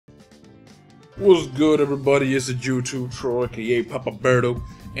What's good, everybody? It's the YouTube Troll, aka Papa Berto,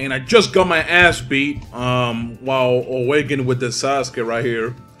 and I just got my ass beat while awakening with this Sasuke right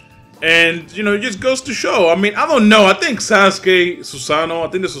here. And you know, it just goes to show. I mean, I don't know. I think Sasuke, Susanoo.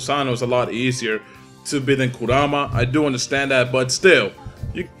 I think the Susanoo is a lot easier to beat than Kurama. I do understand that, but still,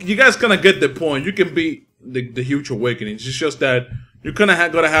 you guys kind of get the point. You can beat the huge awakenings. It's just that you're kind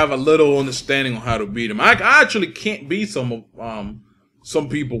of gotta have a little understanding on how to beat them. I actually can't beat some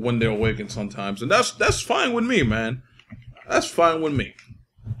people when they're awakened sometimes, and that's fine with me, man. That's fine with me.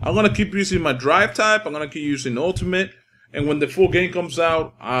 I'm gonna keep using my drive type. I'm gonna keep using ultimate, and when the full game comes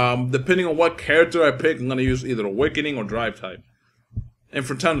out, depending on what character I pick, I'm gonna use either awakening or drive type. And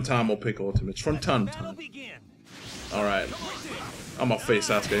from time to time, I'll pick ultimates. From time to time. All right. I'm gonna face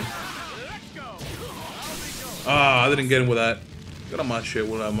Sasuke. Ah, I didn't get him with that. Get on my shit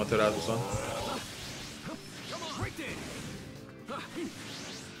with my Terazo, son.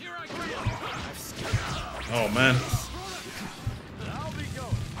 Oh man.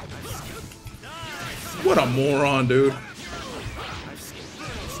 What a moron, dude.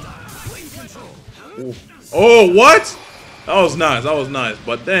 Ooh. Oh, what? That was nice, that was nice.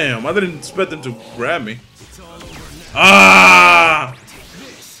 But damn, I didn't expect him to grab me. Ah!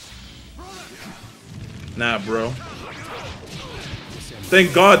 Nah, bro.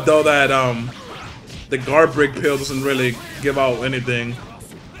 Thank God, though, that the guard break pill doesn't really give out anything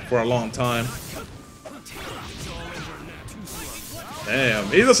for a long time. Damn,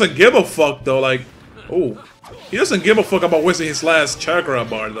 he doesn't give a fuck though. Like, oh, he doesn't give a fuck about wasting his last chakra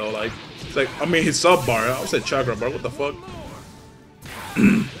bar though. Like, it's like, I mean, his sub bar. I said chakra bar. What the fuck?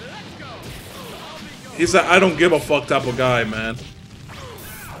 He's a I don't give a fuck type of guy, man.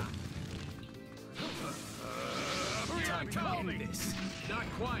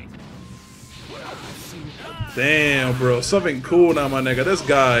 Damn, bro, something cool now, my nigga. This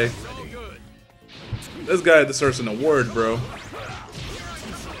guy deserves an award, bro.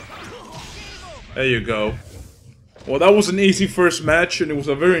 There you go. Well, that was an easy first match, and it was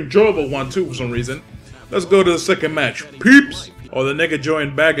a very enjoyable one, too, for some reason. Let's go to the second match. Peeps! Oh, the nigga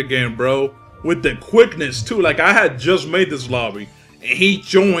joined back again, bro. With the quickness, too. Like, I had just made this lobby, and he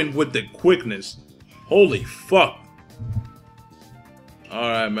joined with the quickness. Holy fuck.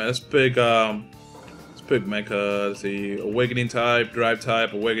 Alright, man. Let's pick Mecha. Let's see. Awakening type, drive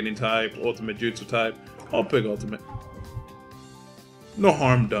type, awakening type, ultimate jutsu type. I'll pick ultimate. No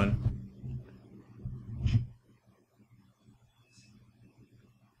harm done.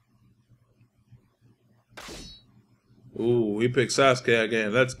 Ooh, he picked Sasuke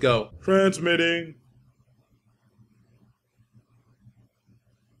again. Let's go. Transmitting.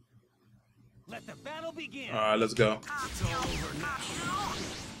 Let the battle begin. Alright, let's go.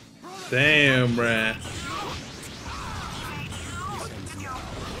 Damn, man.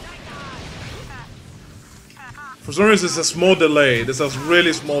 For some reason, it's a small delay. This is a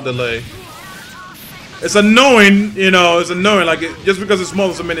really small delay. It's annoying, you know, it's annoying. Like, just because it's small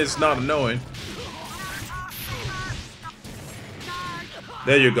doesn't mean it's not annoying.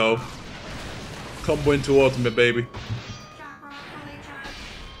 There you go. Combo into ultimate, baby.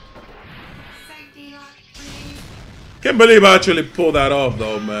 Can't believe I actually pulled that off,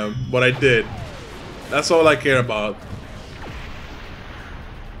 though, man. But I did. That's all I care about.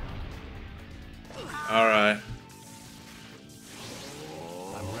 Alright.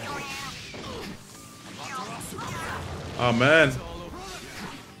 Oh, man.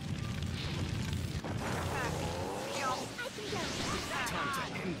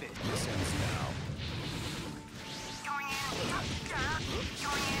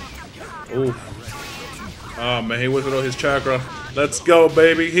 Ooh. Oh man, he whistled all his chakra. Let's go,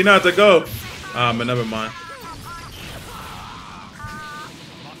 baby. He not to go. Ah man, never mind.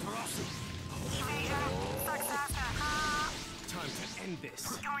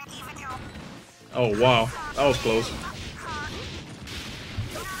 Oh wow, that was close.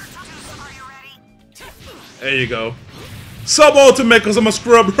 There you go. Sub ultimate, cause I'm a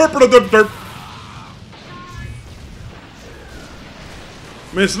scrub.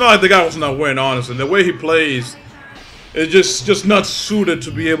 I mean, it's not like the guy was not winning, honestly. The way he plays is just not suited to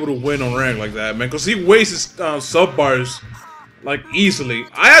be able to win on rank like that, man. Because he wastes sub bars, like, easily.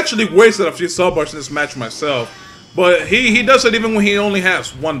 I actually wasted a few sub bars in this match myself. But he does it even when he only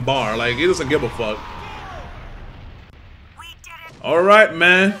has one bar. Like, he doesn't give a fuck. Alright,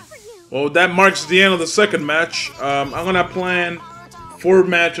 man. Well, that marks the end of the second match. I'm gonna plan 4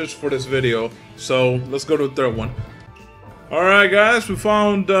 matches for this video. So, let's go to the third one. Alright guys, we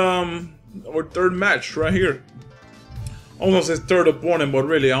found our third match right here. Almost his third opponent, but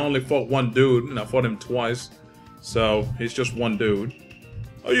really I only fought one dude and I fought him twice. So he's just one dude.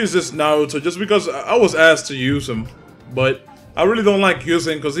 I'll use this Naruto just because I was asked to use him, but I really don't like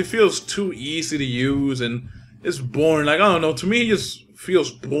using because he feels too easy to use and it's boring. Like, I don't know, to me he just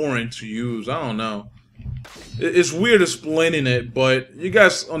feels boring to use. I don't know. It's weird explaining it, but you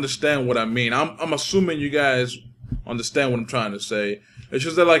guys understand what I mean. I'm assuming you guys understand what I'm trying to say. It's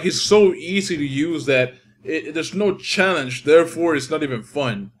just that, like, he's so easy to use that there's no challenge, therefore it's not even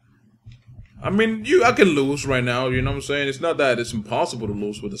fun. I mean, I can lose right now, you know what I'm saying? It's not that it's impossible to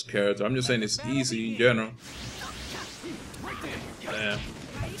lose with this character. I'm just saying it's easy in general. Damn.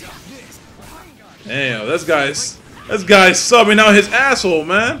 Damn, this guy's subbing out his asshole,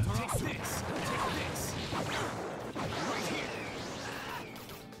 man.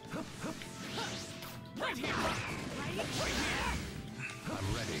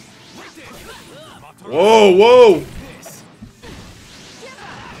 Whoa, whoa!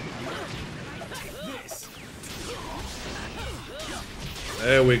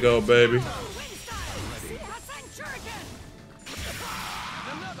 There we go, baby.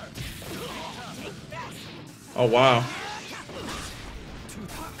 Oh, wow.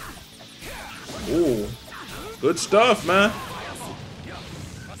 Ooh. Good stuff, man.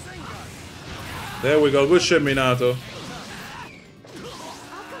 There we go. Good shit, Minato.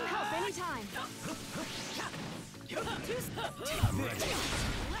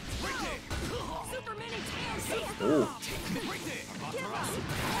 Ooh.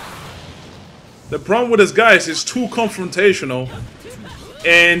 The problem with this guy is he's too confrontational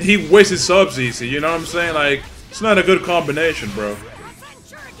and he wastes his subs easy, you know what I'm saying? Like, it's not a good combination, bro.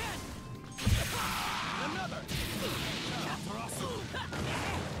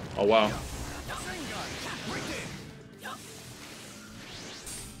 Oh, wow.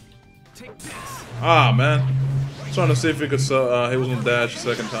 Ah, man. I'm trying to see if he could, he was gonna dash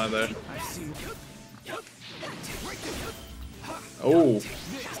the second time there. Oh.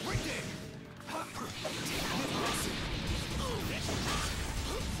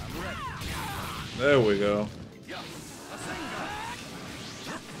 There we go.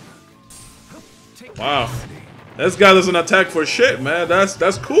 Wow. This guy doesn't attack for shit, man.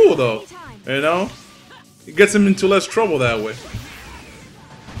 That's cool though. You know? It gets him into less trouble that way.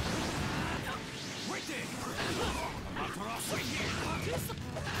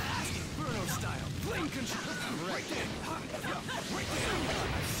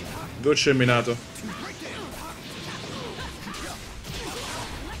 Good shit, Minato.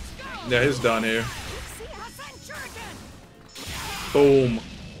 Yeah, he's done here. Boom.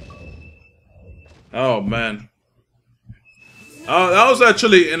 Oh, man. That was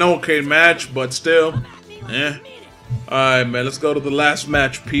actually an okay match, but still. Eh. Alright, man. Let's go to the last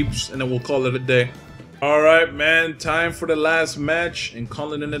match, peeps, and then we'll call it a day. Alright, man. Time for the last match and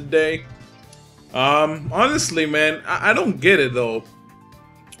call it in a day. Honestly, man, I don't get it, though.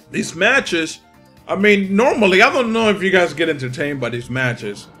 These matches, I mean, normally, I don't know if you guys get entertained by these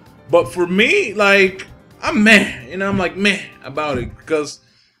matches. But for me, like, I'm meh, you know, I'm like meh about it because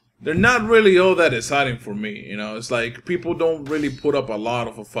they're not really all that exciting for me, you know. It's like people don't really put up a lot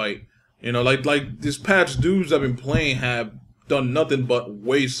of a fight, you know, like these past dudes I've been playing have done nothing but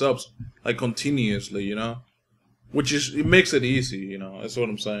waste subs like continuously, you know, which is, it makes it easy, you know, that's what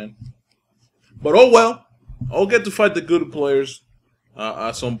I'm saying. But oh well, I'll get to fight the good players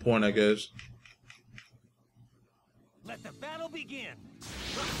at some point, I guess. Let the battle begin.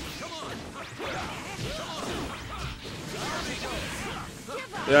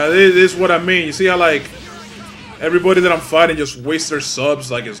 Yeah, this is what I mean. You see how, like, everybody that I'm fighting just wastes their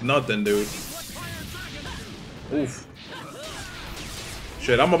subs like it's nothing, dude. Oof.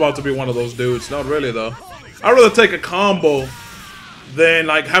 Shit, I'm about to be one of those dudes. Not really, though. I'd rather take a combo than,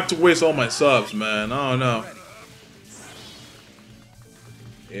 like, have to waste all my subs, man. I don't know.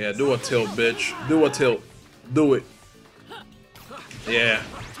 Yeah, do a tilt, bitch. Do a tilt. Do it. Yeah.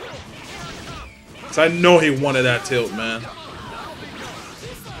 'Cause I know he wanted that tilt, man.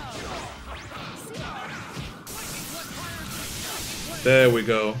 There we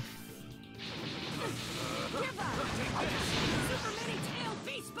go.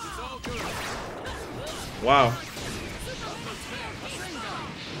 Wow.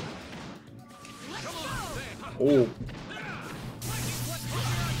 Oh.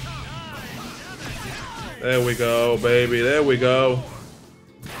 There we go, baby. There we go.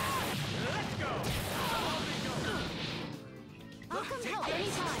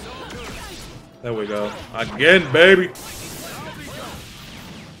 There we go. Again, baby.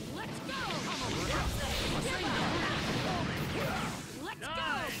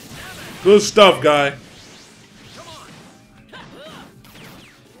 Good stuff, guy.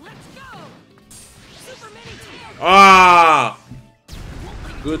 Ah!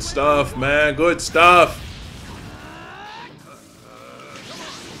 Good stuff, man. Good stuff.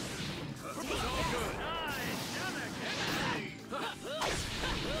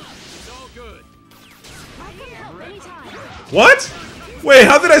 What? Wait,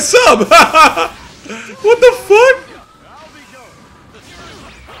 how did I sub? What the fuck?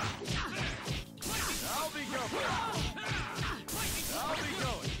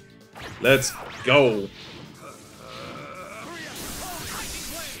 Let's go.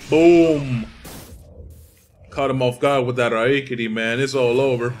 Boom. Caught him off guard with that Aikidi, man. It's all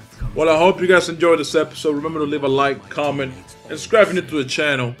over. Well, I hope you guys enjoyed this episode. Remember to leave a like, comment, and subscribe if you're new to the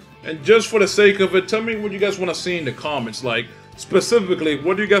channel. And just for the sake of it, tell me what you guys want to see in the comments. Like, specifically,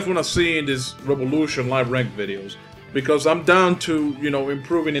 what do you guys want to see in this Revolution live rank videos? Because I'm down to, you know,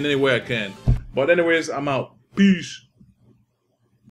 improving in any way I can. But anyways, I'm out. Peace.